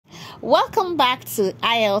Welcome back to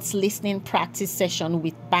IELTS listening practice session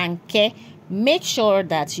with Banke. Make sure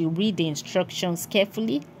that you read the instructions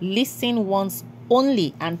carefully, listen once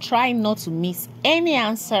only, and try not to miss any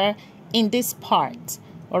answer in this part.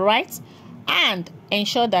 All right? And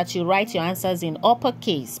ensure that you write your answers in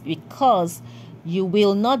uppercase, because you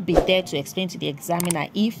will not be there to explain to the examiner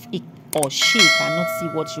if he or she cannot see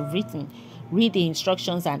what you've written. Read the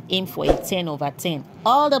instructions and aim for a 10 over 10.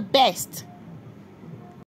 All the best!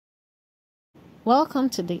 Welcome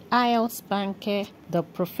to the IELTS-Banke, the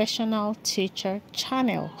professional teacher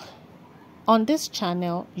channel. On this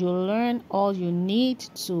channel, you'll learn all you need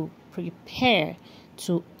to prepare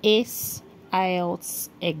to ace IELTS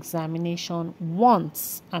examination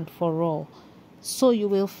once and for all. So you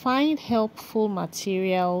will find helpful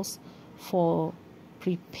materials for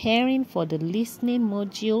preparing for the listening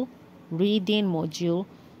module, reading module,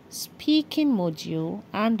 speaking module,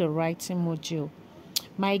 and the writing module.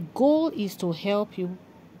 My goal is to help you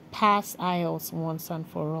pass IELTS once and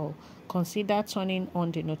for all. Consider turning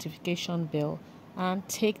on the notification bell and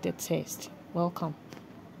take the test. Welcome.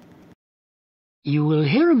 You will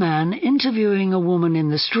hear a man interviewing a woman in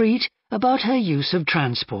the street about her use of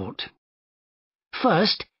transport.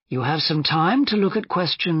 First, you have some time to look at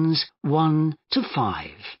questions 1 to 5.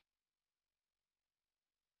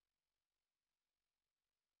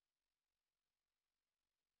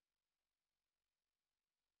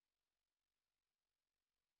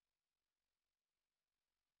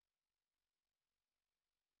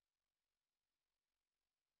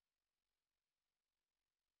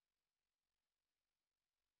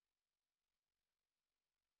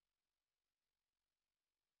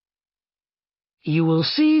 You will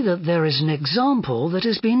see that there is an example that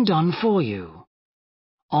has been done for you.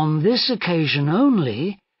 On this occasion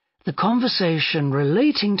only, the conversation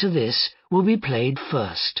relating to this will be played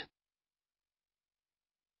first.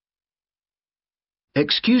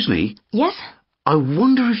 Excuse me? Yes? I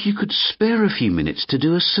wonder if you could spare a few minutes to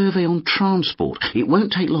do a survey on transport. It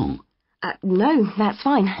won't take long. No, that's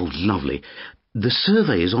fine. Oh, lovely. The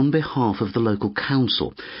survey is on behalf of the local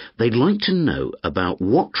council. They'd like to know about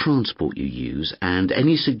what transport you use and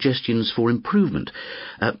any suggestions for improvement.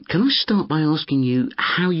 Can I start by asking you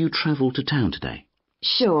how you travelled to town today?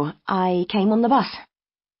 Sure, I came on the bus.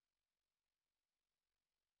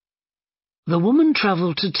 The woman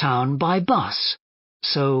travelled to town by bus,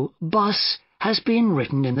 so bus has been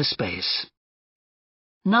written in the space.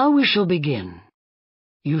 Now we shall begin.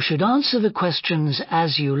 You should answer the questions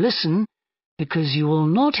as you listen, because you will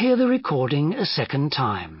not hear the recording a second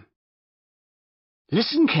time.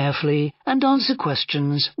 Listen carefully and answer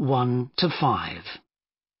questions 1 to 5.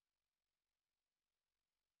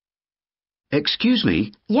 Excuse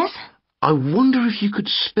me? Yes? I wonder if you could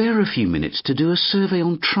spare a few minutes to do a survey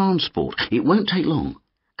on transport. It won't take long.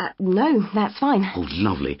 No, that's fine. Oh,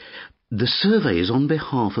 lovely. The survey is on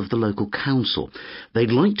behalf of the local council.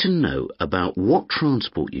 They'd like to know about what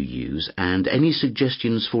transport you use and any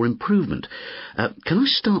suggestions for improvement. Can I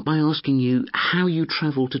start by asking you how you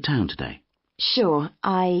travelled to town today? Sure,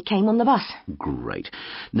 I came on the bus. Great.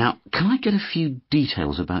 Now, can I get a few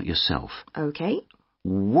details about yourself? Okay.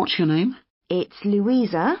 What's your name? It's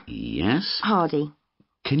Louisa. Yes. Hardy.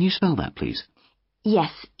 Can you spell that, please?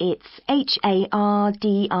 Yes, it's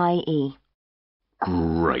Hardie.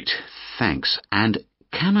 Great, thanks. And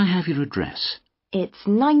can I have your address? It's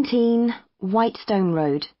 19 Whitestone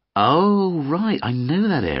Road. Oh, right, I know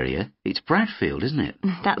that area. It's Bradfield, isn't it?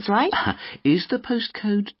 That's right. Is the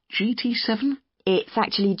postcode GT7? It's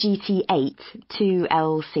actually GT8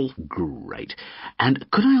 2LC. Great. And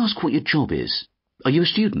could I ask what your job is? Are you a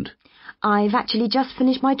student? I've actually just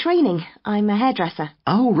finished my training. I'm a hairdresser.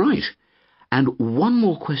 Oh, right. And one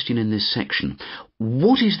more question in this section.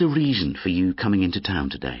 What is the reason for you coming into town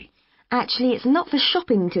today? Actually, it's not for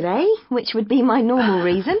shopping today, which would be my normal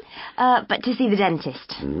reason, but to see the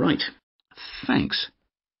dentist. Right. Thanks.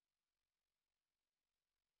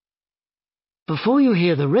 Before you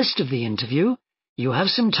hear the rest of the interview, you have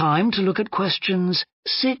some time to look at questions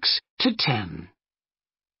 6 to 10.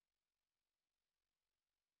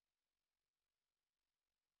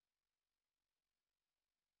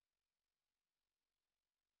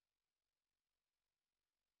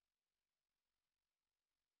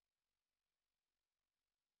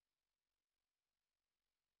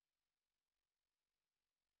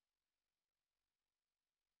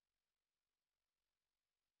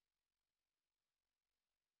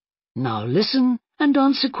 Now listen and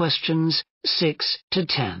answer questions 6 to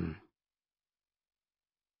 10.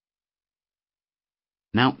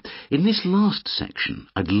 Now, in this last section,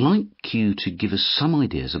 I'd like you to give us some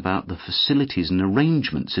ideas about the facilities and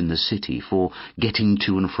arrangements in the city for getting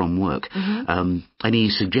to and from work. Any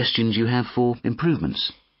suggestions you have for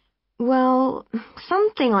improvements? Well,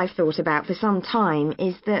 something I've thought about for some time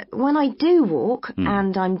is that when I do walk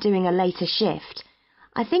and I'm doing a later shift,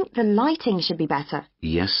 I think the lighting should be better.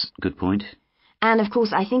 Yes, good point. And of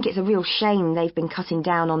course, I think it's a real shame they've been cutting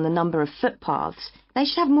down on the number of footpaths. They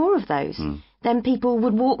should have more of those. Then people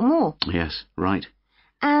would walk more. Yes, right.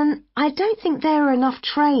 And I don't think there are enough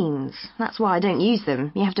trains. That's why I don't use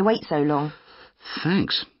them. You have to wait so long.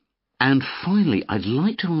 Thanks. And finally, I'd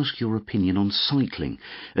like to ask your opinion on cycling.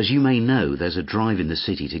 As you may know, there's a drive in the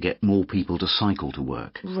city to get more people to cycle to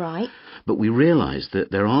work. Right. But we realise that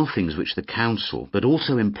there are things which the council, but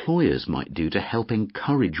also employers, might do to help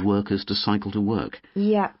encourage workers to cycle to work.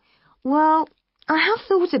 Yeah. Well, I have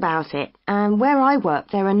thought about it, and where I work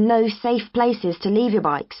there are no safe places to leave your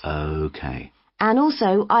bikes. OK. And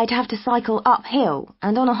also, I'd have to cycle uphill,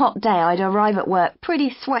 and on a hot day I'd arrive at work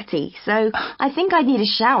pretty sweaty, so I think I'd need a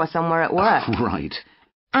shower somewhere at work. Right.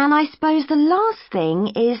 And I suppose the last thing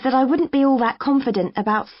is that I wouldn't be all that confident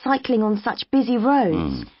about cycling on such busy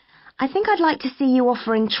roads. I think I'd like to see you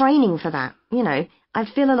offering training for that. You know, I'd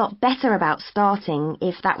feel a lot better about starting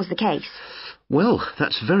if that was the case. Well,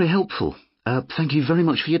 that's very helpful. Thank you very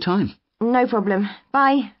much for your time. No problem.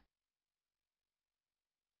 Bye.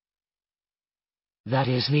 That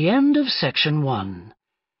is the end of section 1.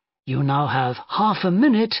 You now have half a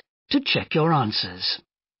minute to check your answers.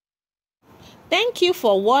 Thank you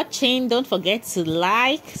for watching. Don't forget to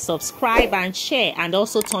like, subscribe and share, and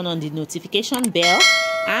also turn on the notification bell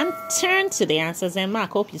and turn to the answers and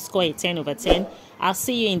mark. Hope you score a 10 over 10. I'll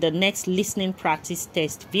see you in the next listening practice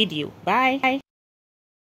test video. Bye.